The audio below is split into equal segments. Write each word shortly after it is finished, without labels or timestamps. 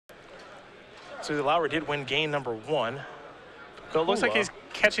So Lowry did win game number 1. So it looks like he's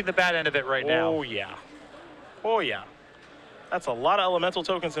catching the bad end of it right now. Oh, yeah. Oh, yeah. That's a lot of elemental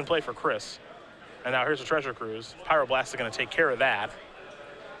tokens in play for Chris. And now here's a Treasure Cruise. Pyroblast is going to take care of that.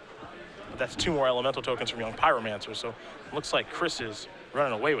 But that's 2 more elemental tokens from Young Pyromancer. So it looks like Chris is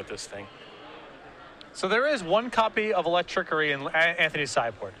running away with this thing. So there is 1 copy of Electrickery in Anthony's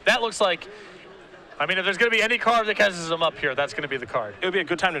sideboard. That looks like, I mean, if there's going to be any card that catches him up here, that's going to be the card. It would be a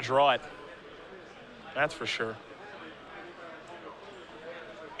good time to draw it. That's for sure.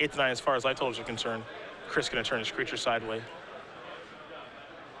 8-9, as far as Light Totals are concerned. Chris going to turn his creature sideways.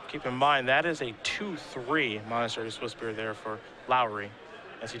 Keep in mind, that is a 2-3 Monastery Swiftspear there for Lowry,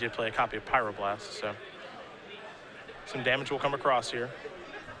 as he did play a copy of Pyroblast. So some damage will come across here.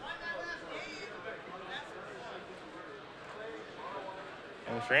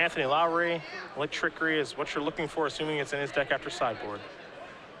 And for Anthony Lowry, Electrickery is what you're looking for, assuming it's in his deck after sideboard.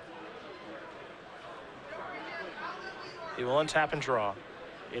 He will untap and draw.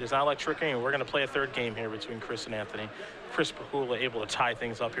 It is not Electrickery, and we're going to play a 3rd game here between Chris and Anthony. Chris Pikula able to tie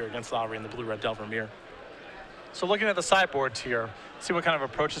things up here against Lowry in the blue-red Delver Mirror. So looking at the sideboards here, see what kind of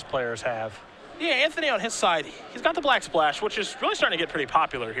approaches players have. Yeah, Anthony on his side, he's got the Black Splash, which is really starting to get pretty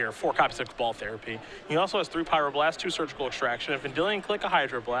popular here. 4 copies of Cabal Therapy. He also has 3 Pyroblast, 2 Surgical Extraction, a Vendilion Click, a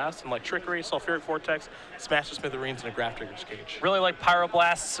Hydroblast, and Electrickery, Sulfuric Vortex, Smash the Smithereens, and a Grafdigger's Cage. Really like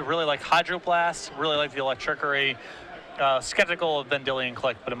Pyroblasts, really like Hydroblasts, really like the Electrickery. Skeptical of Vendilion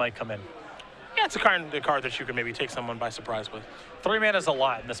Click, but it might come in. Yeah, it's a card that you can maybe take someone by surprise with. 3 mana is a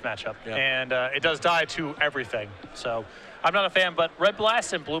lot in this matchup, yeah. And it does die to everything. So I'm not a fan, but Red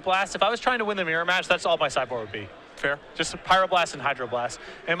Blast and Blue Blast, if I was trying to win the mirror match, that's all my sideboard would be. Fair. Just Pyroblast and Hydroblast.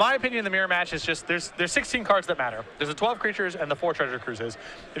 In my opinion, the mirror match is just, there's 16 cards that matter. There's the 12 creatures and the 4 Treasure Cruises.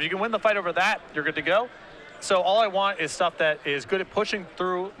 If you can win the fight over that, you're good to go. So all I want is stuff that is good at pushing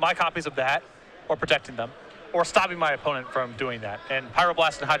through my copies of that or protecting them, or stopping my opponent from doing that. And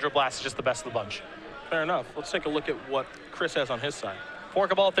Pyroblast and Hydroblast is just the best of the bunch. Fair enough. Let's take a look at what Chris has on his side. 4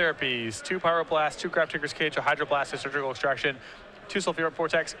 Cabal Therapies, 2 Pyroblast, 2 Grafdigger's Cage, a Hydroblast, a Surgical Extraction, 2 Sulfuric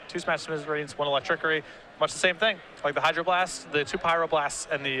Vortex, 2 Smash Smithereens, 1 Electrickery. Much the same thing. Like the Hydroblast, the 2 Pyroblasts,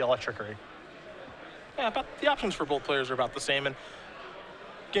 and the Electrickery. Yeah, about the options for both players are about the same. And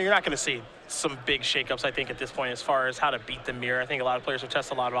you're not going to see some big shakeups, I think, at this point as far as how to beat the mirror. I think a lot of players have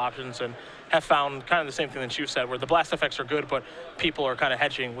tested a lot of options and have found kind of the same thing that you said, where the blast effects are good, but people are kind of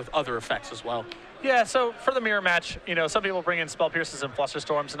hedging with other effects as well. Yeah, so for the mirror match, you know, some people bring in Spell Pierces and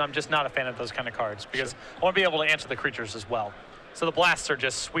Flusterstorms, and I'm just not a fan of those kind of cards because I want to be able to answer the creatures as well. So the blasts are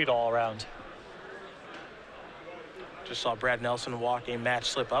just sweet all around. Just saw Brad Nelson walk a match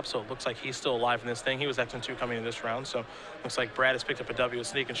slip up, so it looks like he's still alive in this thing. He was X2 coming in this round, so looks like Brad has picked up a W with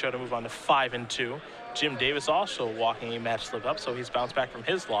Sneak and Show to move on to 5-2. Jim Davis also walking a match slip up, so he's bounced back from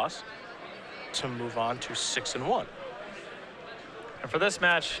his loss to move on to 6-1. And for this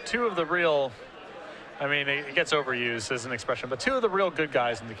match, 2 of the real, I mean, it gets overused as an expression, but 2 of the real good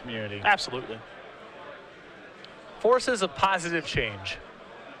guys in the community. Absolutely. Forces of positive change.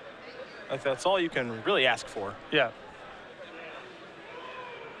 Like, that's all you can really ask for. Yeah.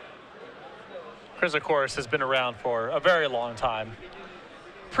 Chris, of course, has been around for a very long time.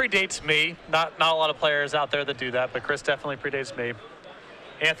 Predates me. Not a lot of players out there that do that, but Chris definitely predates me.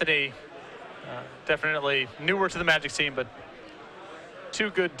 Anthony, definitely newer to the Magic scene, but 2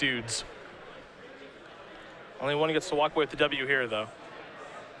 good dudes. Only one gets to walk away with the W here, though.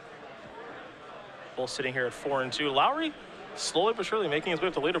 Both sitting here at 4-2. Lowry, slowly but surely making his way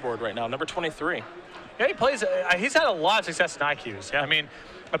up the leaderboard right now, number 23. Yeah, he plays. He's had a lot of success in IQs. Yeah. I mean,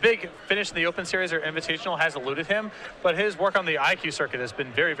 a big finish in the Open Series or Invitational has eluded him, but his work on the IQ circuit has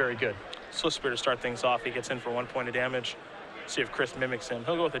been very, very good. Swiftspear to start things off. He gets in for 1 point of damage. See if Chris mimics him.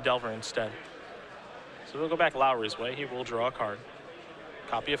 He'll go with a Delver instead. So we'll go back Lowry's way. He will draw a card.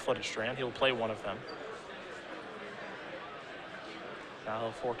 Copy of Flooded Strand. He'll play one of them. Now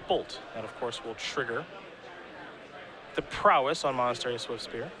he'll fork Bolt. That, of course, will trigger the prowess on Monastery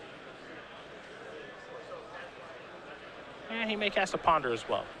Swiftspear. And he may cast a Ponder as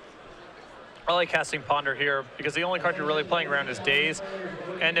well. I like casting Ponder here because the only card you're really playing around is Daze.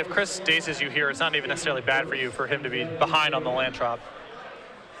 And if Chris dazes you here, it's not even necessarily bad for you for him to be behind on the land drop.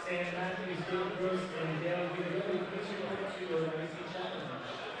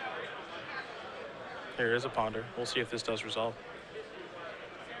 Here is a Ponder. We'll see if this does resolve.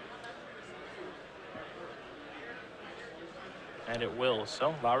 And it will.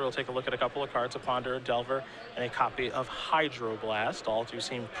 So Lowry will take a look at a couple of cards, a Ponder, a Delver, and a copy of Hydroblast. All 2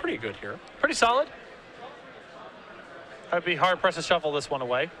 seem pretty good here. Pretty solid. I'd be hard-pressed to shuffle this one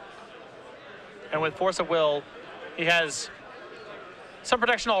away. And with Force of Will, he has some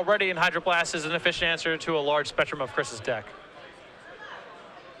protection already in Hydroblast is an efficient answer to a large spectrum of Chris's deck.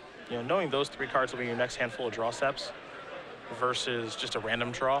 You know, knowing those 3 cards will be your next handful of draw steps versus just a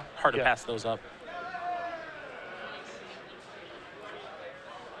random draw, hard to pass those up.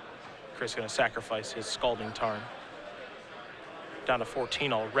 Chris going to sacrifice his Scalding Tarn. Down to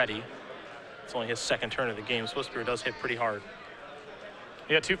 14 already. It's only his 2nd turn of the game. Swift Spear does hit pretty hard.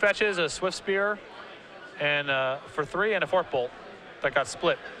 Yeah, 2 fetches, a Swift Spear, and for 3 and a Fork Bolt that got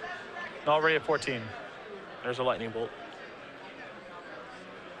split. Already at 14. There's a Lightning Bolt.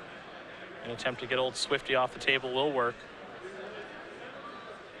 An attempt to get old Swifty off the table will work.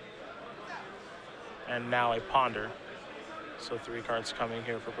 And now a Ponder. So 3 cards coming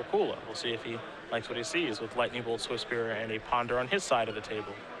here for Pikula. We'll see if he likes what he sees with Lightning Bolt, Swift Spear, and a Ponder on his side of the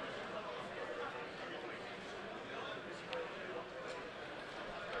table.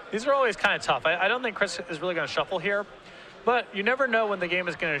 These are always kind of tough. I don't think Chris is really going to shuffle here, but you never know when the game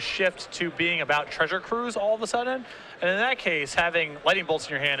is going to shift to being about Treasure Cruise all of a sudden. And in that case, having Lightning Bolts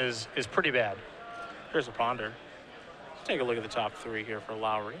in your hand is pretty bad. Here's a Ponder. Let's take a look at the top 3 here for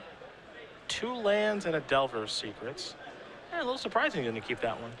Lowry. 2 lands and a Delver's Secrets. A little surprising he didn't keep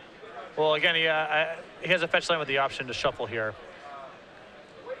that one. Well, again, he has a fetch land with the option to shuffle here.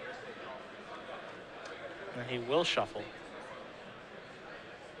 And he will shuffle.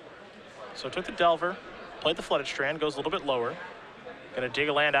 So took the Delver, played the Flooded Strand, goes a little bit lower. Gonna dig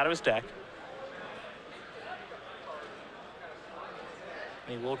a land out of his deck.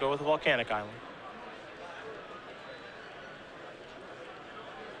 And he will go with the Volcanic Island.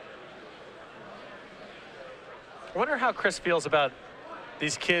 I wonder how Chris feels about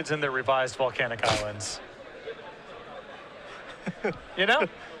these kids and their revised Volcanic Islands. You know?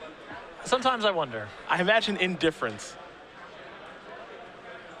 Sometimes I wonder. I imagine indifference.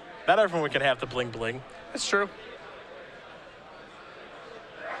 Not everyone can have the bling bling. It's true.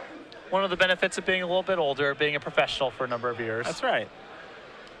 One of the benefits of being a little bit older, being a professional for a number of years. That's right.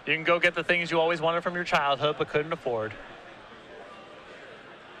 You can go get the things you always wanted from your childhood but couldn't afford.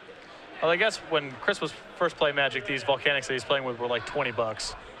 Well, I guess when Chris was first playing Magic, these Volcanics that he's playing with were like 20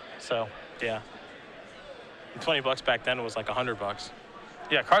 bucks. So, yeah. And 20 bucks back then was like 100 bucks.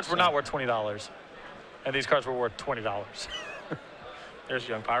 Yeah, cards were not worth $20. And these cards were worth $20. There's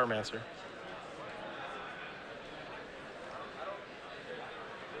Young Pyromancer.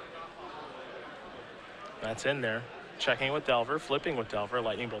 That's in there. Checking with Delver, flipping with Delver,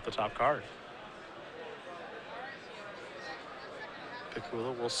 Lightning Bolt the top card.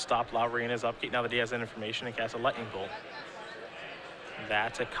 Pikula will stop Lowry in his upkeep now that he has that information and cast a Lightning Bolt.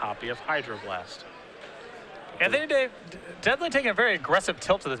 That's a copy of Hydroblast. Anthony Dave definitely taking a very aggressive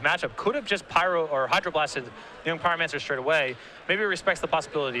tilt to this matchup. Could have just Pyro or Hydroblasted the Young Pyromancer straight away. Maybe respects the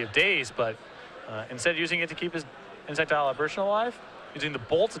possibility of Daze, but instead using it to keep his Insectile Aberration alive, using the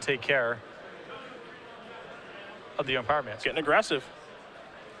Bolt to take care of the Young Pyromancer. Getting aggressive.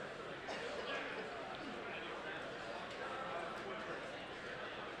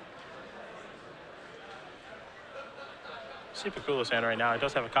 See Pikula's hand right now. He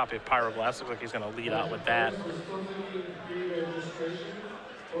does have a copy of Pyroblast. Looks like he's going to lead out with that.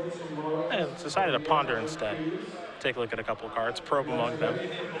 And it's decided to Ponder instead. Take a look at a couple of cards, probe among them.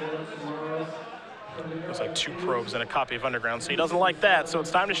 Looks like 2 probes and a copy of Underground Sea. He doesn't like that, so it's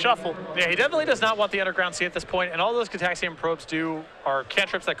time to shuffle. Yeah, he definitely does not want the Underground Sea at this point, and all those Cataxian probes do are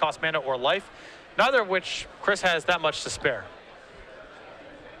cantrips that cost mana or life, neither of which Chris has that much to spare.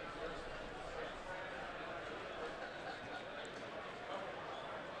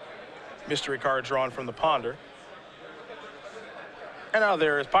 Mystery card drawn from the Ponder. And now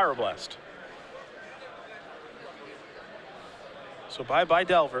there is Pyroblast. So bye-bye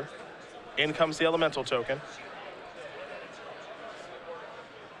Delver. In comes the Elemental token.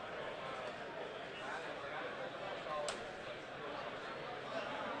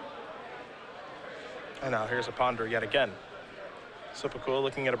 And now here's a Ponder yet again. So Pikula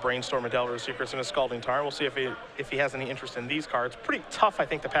looking at a Brainstorm, a Delver's Secrets, and a Scalding Tarn. We'll see if he has any interest in these cards. Pretty tough, I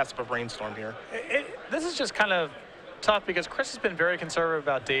think, to pass up a Brainstorm here. This is just kind of tough because Chris has been very conservative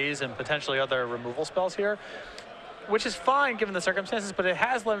about Daze and potentially other removal spells here, which is fine given the circumstances, but it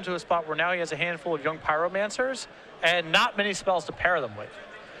has led him to a spot where now he has a handful of Young Pyromancers and not many spells to pair them with.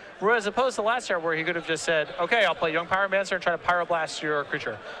 Whereas opposed to last year where he could have just said, okay, I'll play Young Pyromancer and try to Pyroblast your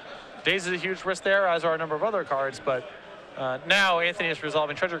creature. Daze is a huge risk there, as are a number of other cards, but now Anthony is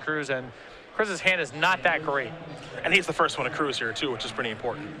resolving Treasure Cruise, and Chris's hand is not that great. And he's the first one to cruise here, too, which is pretty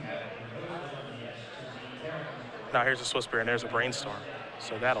important. Now here's a Swift Spear, and there's a Brainstorm.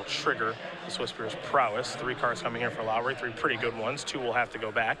 So that'll trigger the Swift Spear's prowess. 3 cards coming here for Lowry, 3 pretty good ones. 2 will have to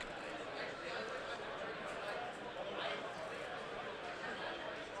go back.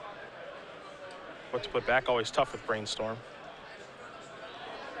 What to put back, always tough with Brainstorm.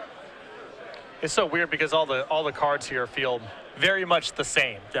 It's so weird because all the cards here feel very much the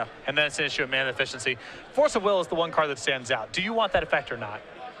same. Yeah. And then it's an issue of mana efficiency. Force of Will is the one card that stands out. Do you want that effect or not?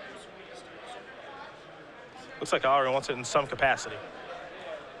 Looks like Lowry wants it in some capacity.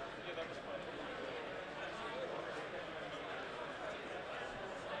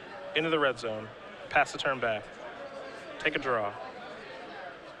 Into the red zone. Pass the turn back. Take a draw.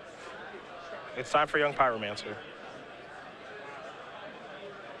 It's time for Young Pyromancer.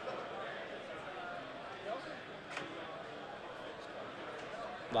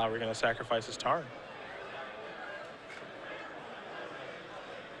 Lowry going to sacrifice his Tarn.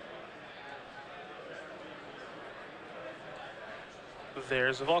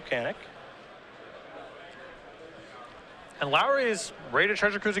 There's a Volcanic. And Lowry is ready to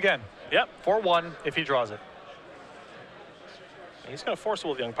Treasure Cruise again. Yep. 4-1 if he draws it. He's going to force it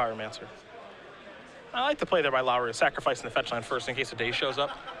with Young Pyromancer. I like to play there by Lowry, sacrificing the fetch line first in case a day shows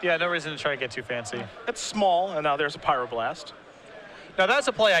up. Yeah, no reason to try to get too fancy. It's small, and now there's a Pyroblast. Now, that's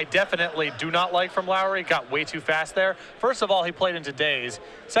a play I definitely do not like from Lowry. Got way too fast there. First of all, he played into days.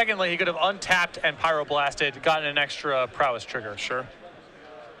 Secondly, he could have untapped and Pyroblasted, gotten an extra prowess trigger. Sure.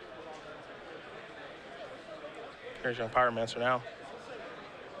 Here's Young Pyromancer now.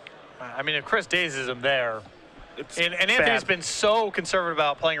 I mean, if Chris dazes him there, It's and Anthony's been so conservative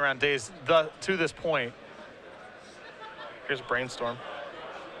about playing around days to this point. Here's Brainstorm.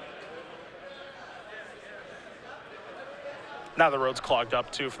 Now the road's clogged up,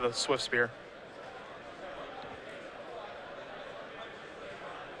 too, for the Swift Spear.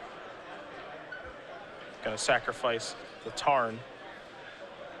 Gonna sacrifice the Tarn.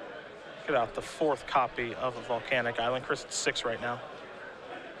 Get out the 4th copy of a Volcanic Island. Chris, it's 6 right now.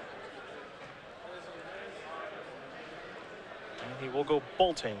 And he will go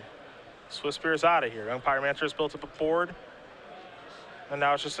bolting. Swift Spear's out of here. Young Pyromancer's built up a board. And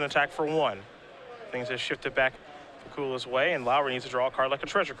now it's just an attack for 1. Things have shifted back Pikula's way, and Lowry needs to draw a card like a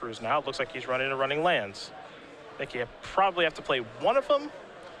Treasure Cruise now. It looks like he's running into running lands. I think he probably have to play one of them.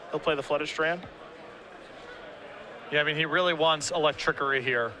 He'll play the Flooded Strand. Yeah, I mean, he really wants Electrickery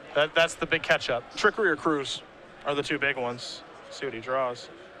here. That's the big catch-up. Trickery or Cruise are the 2 big ones. Let's see what he draws.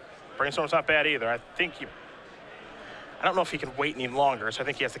 Brainstorm's not bad either. I don't know if he can wait any longer, so I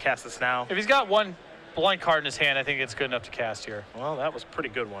think he has to cast this now. If he's got one blank card in his hand, I think it's good enough to cast here. Well, that was a pretty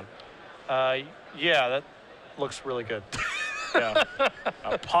good one. Yeah, that looks really good. Yeah.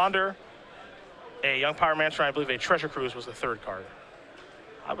 A Ponder, a Young Pyromancer, and I believe a Treasure Cruise was the 3rd card.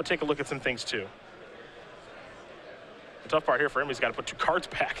 I would take a look at some things, too. The tough part here for him, he's got to put 2 cards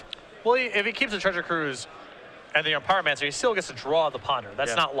back. Well, if he keeps the Treasure Cruise and the Young Pyromancer, he still gets to draw the Ponder.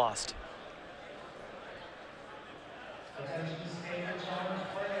 That's not lost.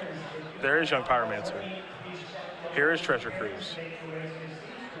 There is Young Pyromancer. Here is Treasure Cruise.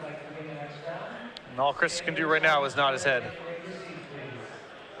 And all Chris can do right now is nod his head.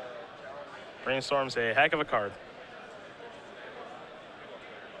 Brainstorm's a heck of a card.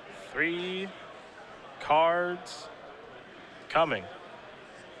 3 cards coming.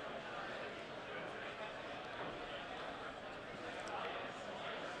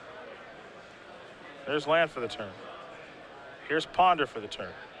 There's land for the turn. Here's Ponder for the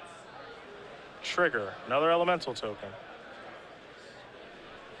turn. Trigger, another elemental token.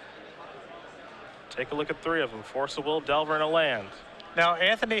 Take a look at 3 of them. Force of Will, Delver, and a land. Now,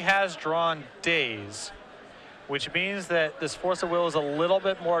 Anthony has drawn Daze, which means that this Force of Will is a little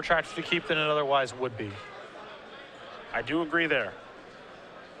bit more attractive to keep than it otherwise would be. I do agree there.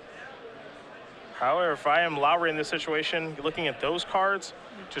 However, if I am Lowry in this situation, looking at those cards,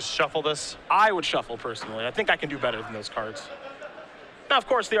 Just shuffle this. I would shuffle personally. I think I can do better than those cards. Now, of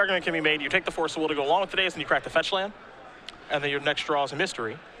course, the argument can be made. You take the Force of Will to go along with today's, and you crack the fetch land, and then your next draw is a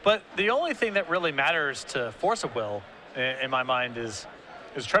mystery. But the only thing that really matters to Force of Will, in my mind, is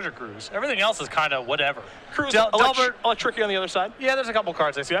Treasure Cruise. Everything else is kind of whatever. Cruise, Delver, Electricity on the other side. yeah, there's a couple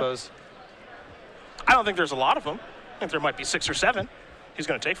cards, I suppose. I don't think there's a lot of them. I think there might be 6 or 7. He's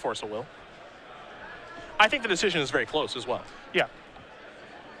going to take Force of Will. I think the decision is very close as well. Yeah.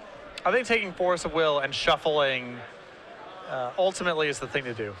 I think taking Force of Will and shuffling ultimately is the thing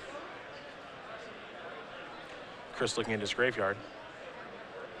to do. Chris looking at his graveyard.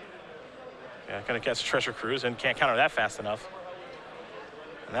 Yeah, going to catch a Treasure Cruise and can't counter that fast enough.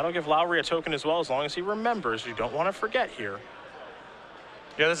 And that'll give Lowry a token as well, as long as he remembers. You don't want to forget here.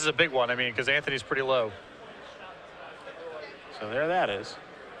 Yeah, this is a big one. I mean, because Anthony's pretty low. So there that is.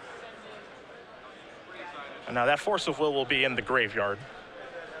 And now that Force of Will be in the graveyard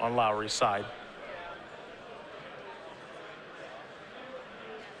on Lowry's side.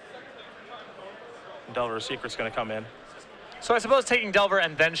 Delver Secret's going to come in. So I suppose taking Delver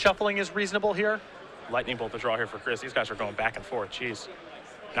and then shuffling is reasonable here. Lightning Bolt to draw here for Chris. These guys are going back and forth. Jeez.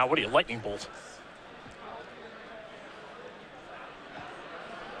 Now what do you Lightning Bolt?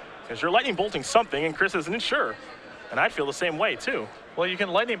 Because you're Lightning Bolting something, and Chris isn't sure. And I feel the same way, too. Well, you can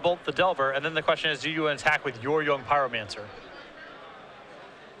Lightning Bolt the Delver, and then the question is, do you attack with your Young Pyromancer?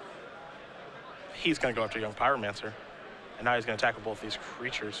 He's going to go after Young Pyromancer. And now he's going to attack with both these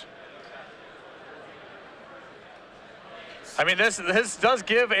creatures. I mean, this does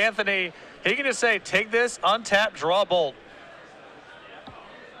give Anthony, he can just say, take this, untap, draw a bolt.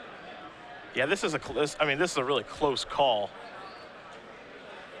 Yeah, this is a really close call.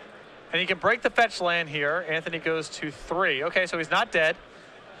 And he can break the fetch land here. Anthony goes to 3. Okay, so he's not dead.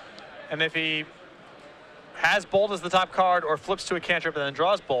 And if he has Bolt as the top card or flips to a cantrip and then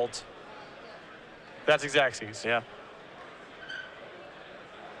draws Bolt, that's Xaxes. Yeah.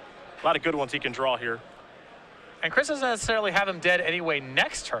 A lot of good ones he can draw here. And Chris doesn't necessarily have him dead anyway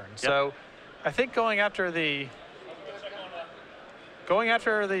next turn. Yep. So I think going after the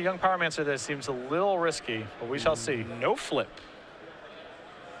Young Pyromancer there seems a little risky, but we shall see. No flip.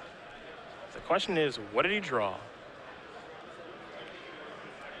 The question is, what did he draw?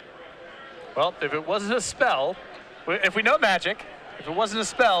 Well, if it wasn't a spell, if we know Magic, if it wasn't a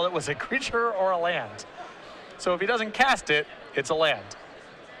spell, it was a creature or a land. So if he doesn't cast it, it's a land.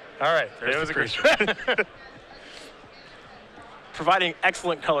 All right, there was a creature. Providing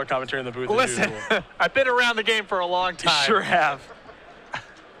excellent color commentary in the booth. Listen, I've been around the game for a long time. You sure have.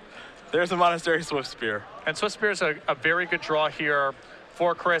 There's a Monastery Swift Spear. And Swift Spear is a very good draw here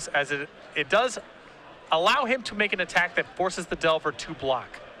for Chris, as it does allow him to make an attack that forces the Delver to block.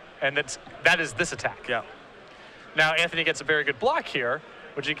 And that is this attack. Yeah. Now Anthony gets a very good block here,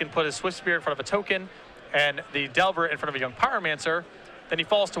 which he can put his Swift Spear in front of a token and the Delver in front of a Young Pyromancer. Then he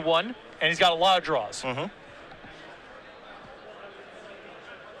falls to 1, and he's got a lot of draws. Mm-hmm.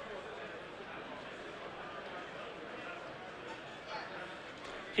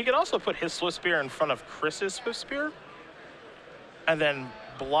 He could also put his Swift Spear in front of Chris's Swift Spear and then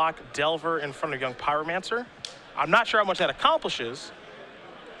block Delver in front of Young Pyromancer. I'm not sure how much that accomplishes,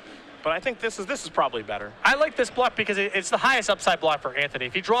 but I think this is probably better. I like this block because it's the highest upside block for Anthony.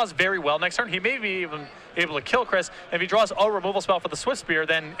 If he draws very well next turn, he may be even able to kill Chris. And if he draws a removal spell for the Swift Spear,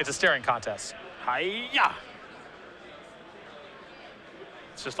 then it's a staring contest. Hi-ya!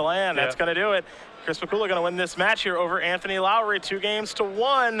 It's just a land. That's going to do it. Chris Pikula going to win this match here over Anthony Lowry,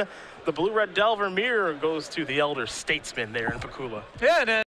 2-1. The blue-red Delver mirror goes to the Elder Statesman there in Pikula. Yeah, and